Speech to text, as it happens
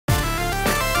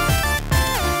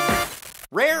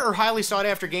Rare or highly sought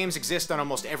after games exist on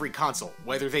almost every console,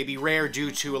 whether they be rare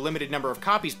due to a limited number of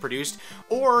copies produced,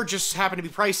 or just happen to be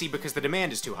pricey because the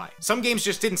demand is too high. Some games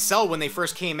just didn't sell when they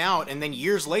first came out, and then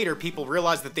years later people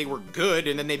realized that they were good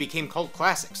and then they became cult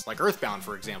classics, like Earthbound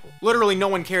for example. Literally no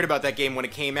one cared about that game when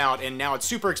it came out, and now it's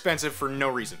super expensive for no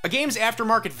reason. A game's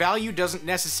aftermarket value doesn't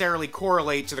necessarily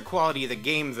correlate to the quality of the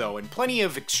game though, and plenty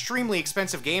of extremely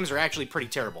expensive games are actually pretty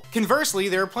terrible. Conversely,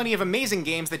 there are plenty of amazing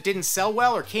games that didn't sell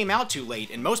well or came out too late,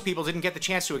 and most people didn't get the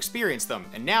chance to experience them,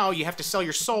 and now you have to sell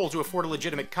your soul to afford a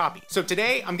legitimate copy. So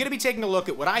today, I'm gonna be taking a look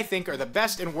at what I think are the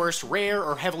best and worst rare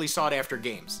or heavily sought after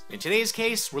games. In today's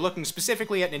case, we're looking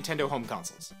specifically at Nintendo home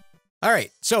consoles.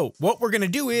 Alright, so what we're gonna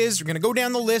do is, we're gonna go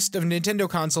down the list of Nintendo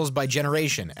consoles by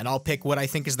generation, and I'll pick what I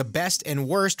think is the best and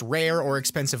worst rare or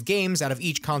expensive games out of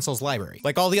each console's library.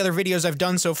 Like all the other videos I've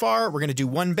done so far, we're gonna do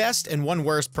one best and one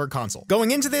worst per console. Going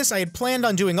into this, I had planned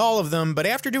on doing all of them, but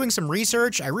after doing some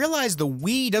research, I realized the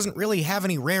Wii doesn't really have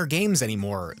any rare games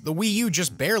anymore. The Wii U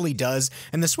just barely does,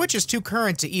 and the Switch is too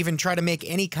current to even try to make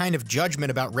any kind of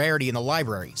judgment about rarity in the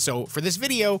library. So for this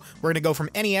video, we're gonna go from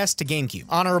NES to GameCube.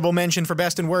 Honorable mention for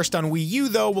best and worst on Wii U,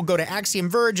 though, will go to Axiom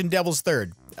Verge and Devil's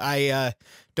Third. I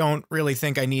don't really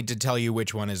think I need to tell you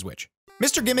which one is which.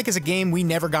 Mr. Gimmick is a game we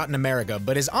never got in America,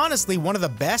 but is honestly one of the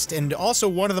best and also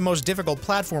one of the most difficult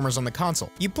platformers on the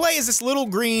console. You play as this little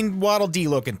green Waddle Dee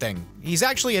looking thing. He's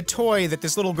actually a toy that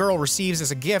this little girl receives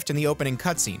as a gift in the opening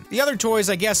cutscene. The other toys,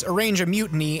 I guess, arrange a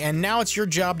mutiny, and now it's your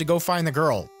job to go find the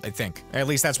girl, I think. At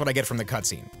least that's what I get from the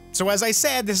cutscene. So as I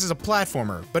said, this is a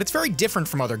platformer, but it's very different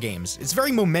from other games. It's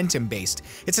very momentum-based.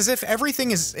 It's as if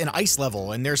everything is an ice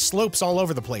level, and there's slopes all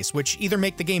over the place, which either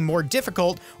make the game more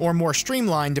difficult or more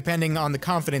streamlined depending on the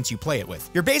confidence you play it with.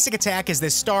 Your basic attack is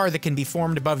this star that can be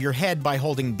formed above your head by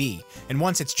holding B, and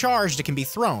once it's charged, it can be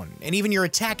thrown, and even your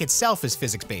attack itself is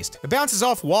physics-based. It bounces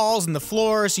off walls and the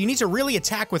floor, so you need to really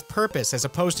attack with purpose as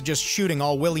opposed to just shooting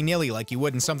all willy-nilly like you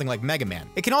would in something like Mega Man.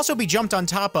 It can also be jumped on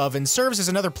top of and serves as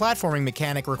another platforming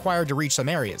mechanic required to reach some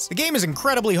areas. The game is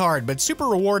incredibly hard, but super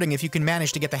rewarding if you can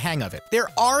manage to get the hang of it. There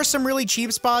are some really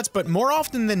cheap spots, but more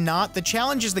often than not, the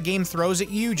challenges the game throws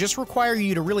at you just require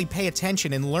you to really pay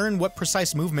attention and learn what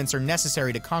precise movements are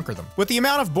necessary to conquer them. With the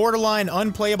amount of borderline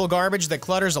unplayable garbage that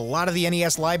clutters a lot of the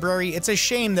NES library, it's a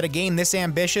shame that a game this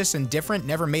ambitious and different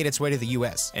never made its way to the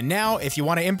US. And now, if you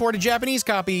want to import a Japanese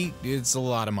copy, it's a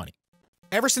lot of money.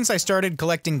 Ever since I started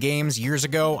collecting games years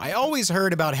ago, I always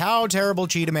heard about how terrible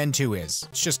Cheetah Men 2 is.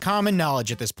 It's just common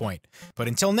knowledge at this point. But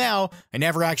until now, I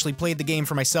never actually played the game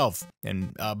for myself.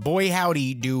 And boy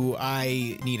howdy do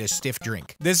I need a stiff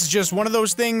drink. This is just one of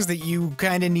those things that you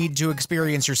kinda need to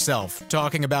experience yourself.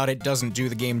 Talking about it doesn't do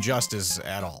the game justice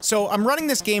at all. So I'm running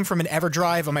this game from an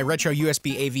EverDrive on my retro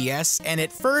USB AVS, and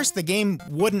at first the game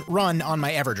wouldn't run on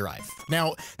my EverDrive.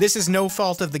 Now, this is no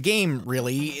fault of the game,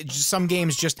 really. Some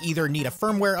games just either need a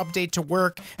firmware update to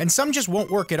work, and some just won't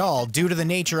work at all due to the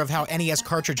nature of how NES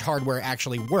cartridge hardware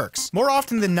actually works. More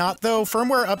often than not, though,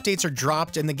 firmware updates are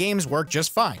dropped and the games work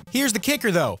just fine. Here's the kicker,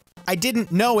 though. I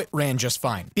didn't know it ran just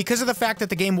fine. Because of the fact that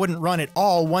the game wouldn't run at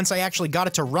all, once I actually got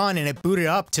it to run and it booted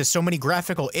up to so many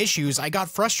graphical issues, I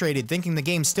got frustrated thinking the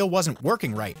game still wasn't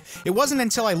working right. It wasn't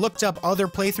until I looked up other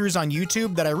playthroughs on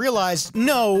YouTube that I realized,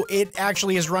 no, it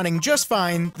actually is running just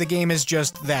fine, the game is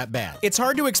just that bad. It's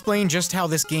hard to explain just how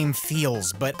this game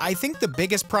feels, but I think the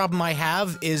biggest problem I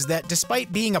have is that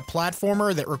despite being a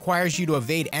platformer that requires you to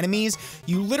evade enemies,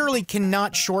 you literally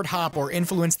cannot short hop or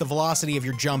influence the velocity of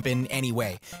your jump in any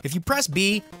way. If you press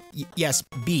B, yes,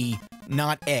 B,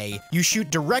 not A, you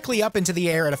shoot directly up into the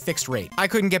air at a fixed rate. I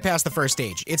couldn't get past the first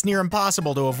stage. It's near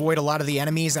impossible to avoid a lot of the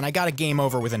enemies, and I got a game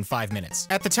over within 5 minutes.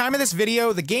 At the time of this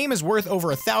video, the game is worth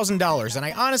over $1,000, and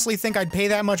I honestly think I'd pay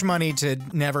that much money to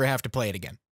never have to play it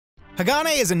again.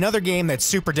 Hagane is another game that's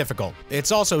super difficult.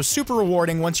 It's also super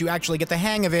rewarding once you actually get the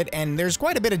hang of it, and there's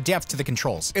quite a bit of depth to the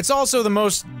controls. It's also the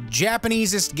most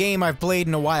Japanesest game I've played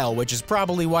in a while, which is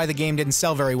probably why the game didn't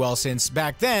sell very well, since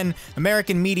back then,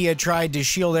 American media tried to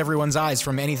shield everyone's eyes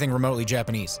from anything remotely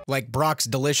Japanese, like Brock's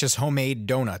delicious homemade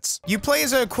donuts. You play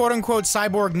as a quote-unquote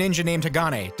cyborg ninja named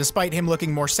Hagane, despite him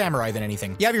looking more samurai than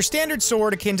anything. You have your standard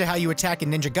sword akin to how you attack in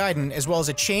Ninja Gaiden, as well as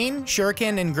a chain,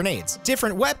 shuriken, and grenades.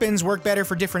 Different weapons work better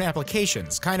for different applications,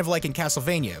 kind of like in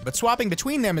Castlevania, but swapping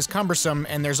between them is cumbersome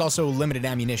and there's also limited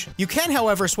ammunition. You can,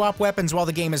 however, swap weapons while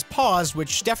the game is paused,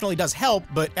 which definitely does help,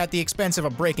 but at the expense of a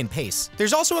break in pace.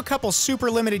 There's also a couple super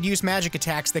limited use magic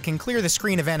attacks that can clear the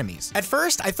screen of enemies. At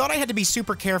first, I thought I had to be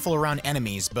super careful around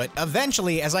enemies, but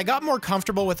eventually, as I got more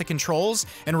comfortable with the controls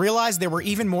and realized there were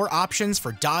even more options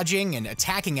for dodging and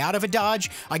attacking out of a dodge,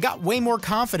 I got way more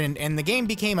confident and the game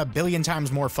became a billion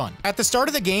times more fun. At the start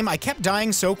of the game, I kept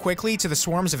dying so quickly to the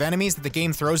swarms of enemies enemies that the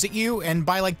game throws at you, and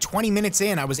by like 20 minutes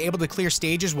in, I was able to clear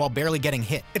stages while barely getting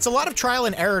hit. It's a lot of trial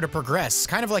and error to progress,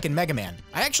 kind of like in Mega Man.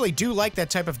 I actually do like that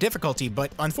type of difficulty,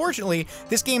 but unfortunately,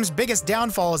 this game's biggest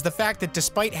downfall is the fact that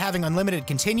despite having unlimited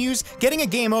continues, getting a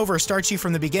game over starts you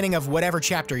from the beginning of whatever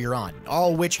chapter you're on,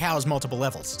 all which house multiple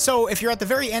levels. So if you're at the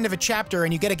very end of a chapter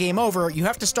and you get a game over, you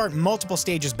have to start multiple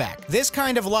stages back. This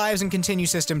kind of lives and continue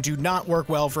system do not work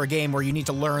well for a game where you need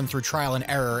to learn through trial and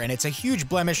error, and it's a huge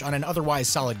blemish on an otherwise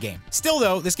solid game. Still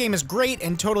though, this game is great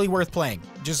and totally worth playing.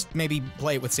 Just maybe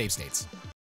play it with save states.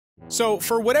 So,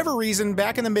 for whatever reason,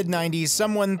 back in the mid-90s,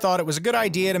 someone thought it was a good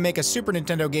idea to make a Super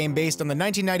Nintendo game based on the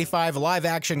 1995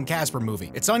 live-action Casper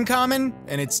movie. It's uncommon,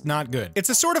 and it's not good. It's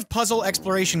a sort of puzzle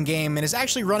exploration game, and is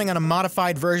actually running on a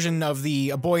modified version of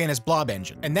the A Boy and His Blob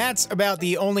engine. And that's about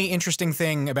the only interesting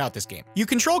thing about this game. You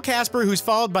control Casper, who's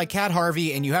followed by Cat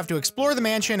Harvey, and you have to explore the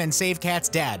mansion and save Cat's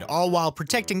dad, all while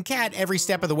protecting Cat every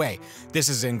step of the way. This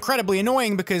is incredibly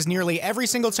annoying because nearly every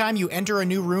single time you enter a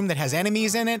new room that has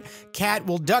enemies in it, Cat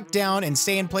will duck down and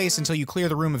stay in place until you clear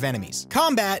the room of enemies.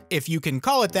 Combat, if you can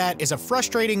call it that, is a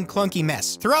frustrating, clunky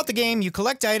mess. Throughout the game, you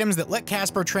collect items that let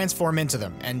Casper transform into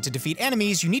them, and to defeat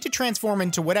enemies, you need to transform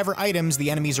into whatever items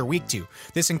the enemies are weak to.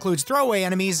 This includes throwaway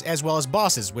enemies as well as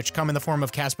bosses, which come in the form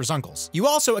of Casper's uncles. You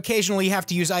also occasionally have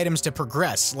to use items to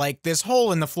progress, like this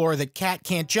hole in the floor that Cat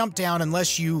can't jump down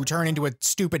unless you turn into a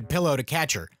stupid pillow to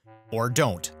catch her. Or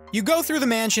don't. You go through the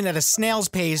mansion at a snail's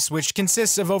pace, which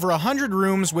consists of over 100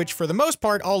 rooms, which for the most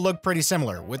part all look pretty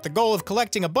similar, with the goal of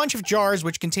collecting a bunch of jars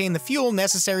which contain the fuel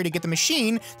necessary to get the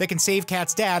machine that can save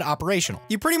Cat's dad operational.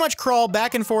 You pretty much crawl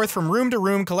back and forth from room to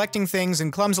room collecting things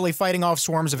and clumsily fighting off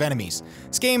swarms of enemies.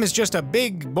 This game is just a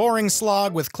big, boring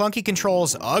slog with clunky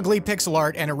controls, ugly pixel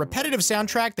art, and a repetitive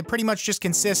soundtrack that pretty much just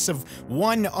consists of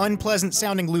one unpleasant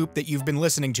sounding loop that you've been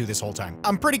listening to this whole time.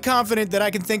 I'm pretty confident that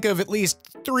I can think of at least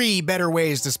 3 better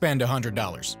ways to spend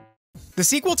 $100. The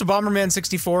sequel to Bomberman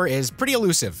 64 is pretty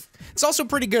elusive. It's also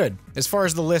pretty good, as far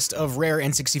as the list of rare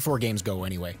N64 games go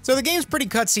anyway. So the game's pretty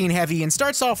cutscene heavy and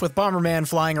starts off with Bomberman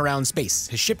flying around space.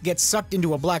 His ship gets sucked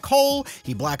into a black hole,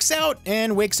 he blacks out,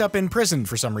 and wakes up in prison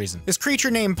for some reason. This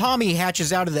creature named Pommy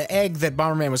hatches out of the egg that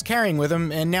Bomberman was carrying with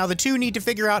him, and now the two need to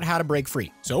figure out how to break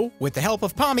free. So, with the help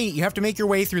of Pommy, you have to make your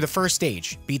way through the first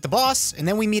stage, beat the boss, and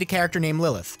then we meet a character named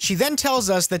Lilith. She then tells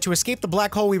us that to escape the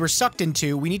black hole we were sucked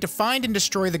into, we need to find and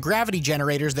destroy the gravity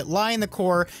generators that lie in the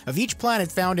core of each planet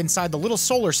found inside the little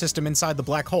solar system inside the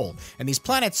black hole, and these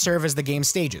planets serve as the game's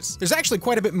stages. There's actually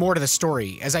quite a bit more to the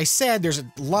story. As I said, there's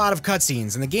a lot of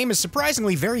cutscenes, and the game is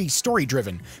surprisingly very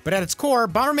story-driven, but at its core,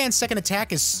 Bomberman's second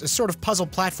attack is a sort of puzzle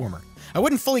platformer. I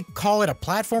wouldn't fully call it a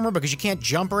platformer because you can't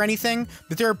jump or anything,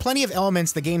 but there are plenty of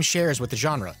elements the game shares with the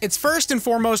genre. It's first and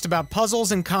foremost about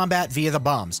puzzles and combat via the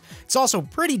bombs. It's also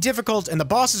pretty difficult and the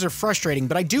bosses are frustrating,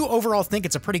 but I do overall think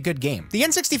it's a pretty good game. The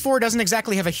N64 doesn't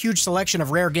exactly have a huge selection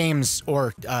of rare games,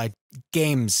 or,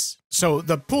 games. So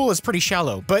the pool is pretty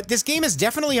shallow, but this game is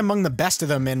definitely among the best of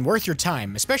them and worth your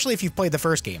time, especially if you've played the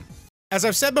first game. As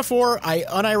I've said before, I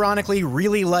unironically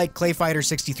really like Clay Fighter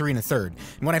 63 1/3,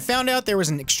 and when I found out there was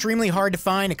an extremely hard to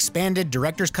find expanded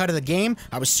director's cut of the game,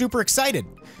 I was super excited.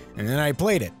 And then I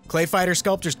played it. Clay Fighter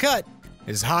Sculptor's Cut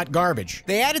is hot garbage.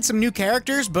 They added some new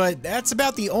characters, but that's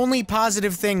about the only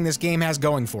positive thing this game has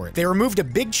going for it. They removed a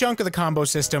big chunk of the combo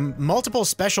system, multiple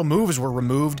special moves were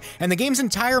removed, and the game's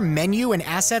entire menu and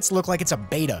assets look like it's a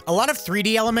beta. A lot of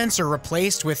 3D elements are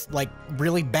replaced with, like,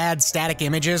 really bad static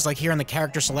images, like here on the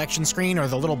character selection screen or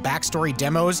the little backstory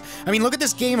demos. I mean, look at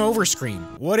this game over screen.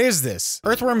 What is this?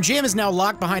 Earthworm Jim is now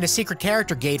locked behind a secret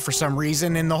character gate for some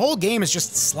reason, and the whole game is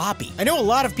just sloppy. I know a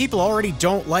lot of people already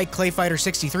don't like Clay Fighter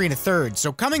 63 1/3,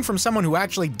 so coming from someone who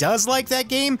actually does like that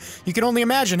game, you can only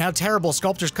imagine how terrible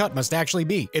Sculptor's Cut must actually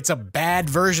be. It's a bad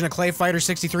version of Clay Fighter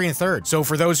 63 1/3, so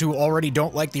for those who already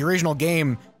don't like the original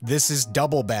game, this is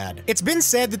double bad. It's been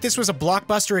said that this was a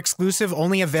Blockbuster exclusive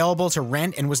only available to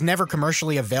rent and was never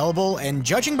commercially available, and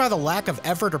judging by the lack of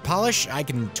effort or polish, I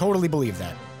can totally believe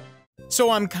that. So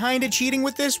I'm kinda cheating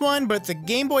with this one, but the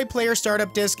Game Boy Player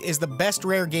Startup Disc is the best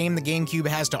rare game the GameCube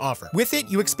has to offer. With it,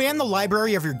 you expand the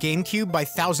library of your GameCube by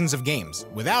thousands of games.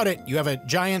 Without it, you have a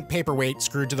giant paperweight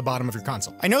screwed to the bottom of your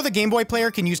console. I know the Game Boy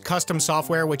Player can use custom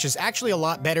software, which is actually a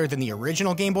lot better than the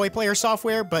original Game Boy Player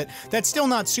software, but that's still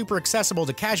not super accessible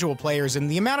to casual players, and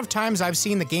the amount of times I've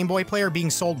seen the Game Boy Player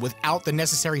being sold without the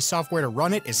necessary software to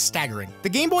run it is staggering. The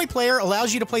Game Boy Player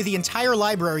allows you to play the entire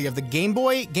library of the Game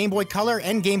Boy, Game Boy Color,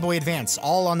 and Game Boy Advance Advance,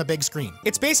 all on the big screen.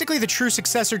 It's basically the true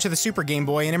successor to the Super Game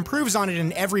Boy and improves on it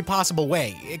in every possible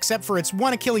way, except for its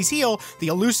one Achilles heel, the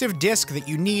elusive disc that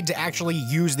you need to actually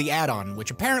use the add-on,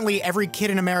 which apparently every kid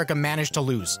in America managed to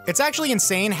lose. It's actually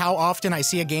insane how often I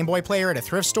see a Game Boy player at a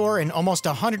thrift store, and almost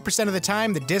 100% of the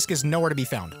time, the disc is nowhere to be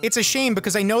found. It's a shame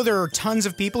because I know there are tons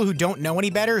of people who don't know any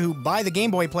better who buy the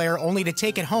Game Boy player only to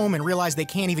take it home and realize they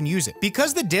can't even use it.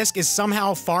 Because the disc is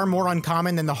somehow far more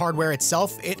uncommon than the hardware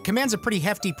itself, it commands a pretty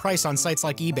hefty price on sites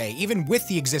like eBay, even with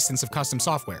the existence of custom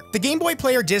software. The Game Boy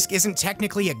player disc isn't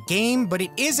technically a game, but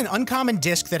it is an uncommon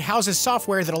disc that houses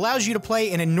software that allows you to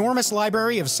play an enormous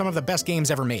library of some of the best games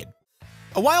ever made.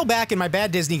 A while back in my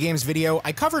Bad Disney Games video,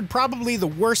 I covered probably the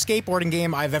worst skateboarding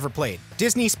game I've ever played,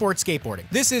 Disney Sports Skateboarding.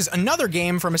 This is another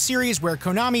game from a series where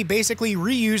Konami basically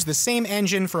reused the same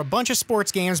engine for a bunch of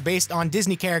sports games based on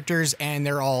Disney characters, and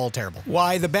they're all terrible.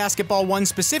 Why the basketball one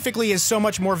specifically is so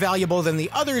much more valuable than the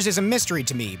others is a mystery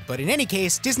to me, but in any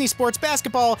case, Disney Sports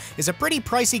Basketball is a pretty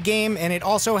pricey game, and it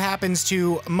also happens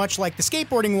to, much like the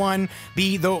skateboarding one,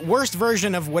 be the worst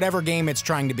version of whatever game it's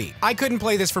trying to be. I couldn't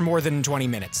play this for more than 20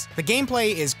 minutes. The gameplay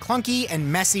is clunky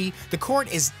and messy, the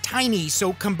court is tiny,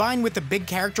 so combined with the big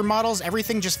character models,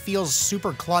 everything just feels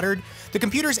super cluttered. The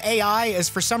computer's AI is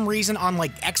for some reason on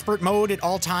like expert mode at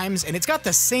all times, and it's got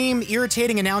the same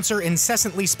irritating announcer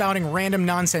incessantly spouting random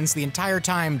nonsense the entire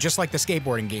time, just like the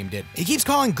skateboarding game did. He keeps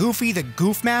calling Goofy the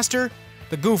Goof Master.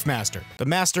 The Goof Master. The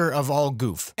master of all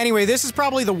goof. Anyway, this is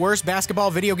probably the worst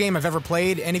basketball video game I've ever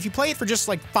played, and if you play it for just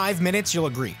like 5 minutes, you'll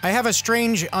agree. I have a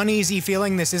strange, uneasy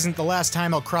feeling this isn't the last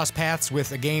time I'll cross paths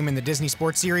with a game in the Disney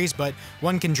Sports series, but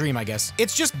one can dream, I guess.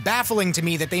 It's just baffling to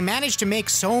me that they managed to make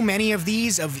so many of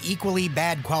these of equally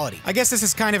bad quality. I guess this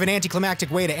is kind of an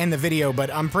anticlimactic way to end the video, but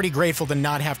I'm pretty grateful to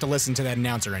not have to listen to that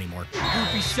announcer anymore.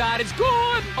 Goofy shot is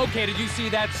good! Okay, did you see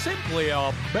that? Simply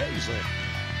amazing.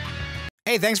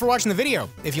 Hey, thanks for watching the video.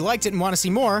 If you liked it and want to see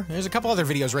more, there's a couple other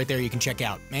videos right there you can check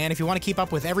out. And if you want to keep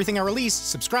up with everything I release,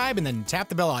 subscribe and then tap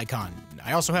the bell icon.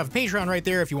 I also have a Patreon right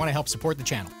there if you want to help support the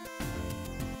channel.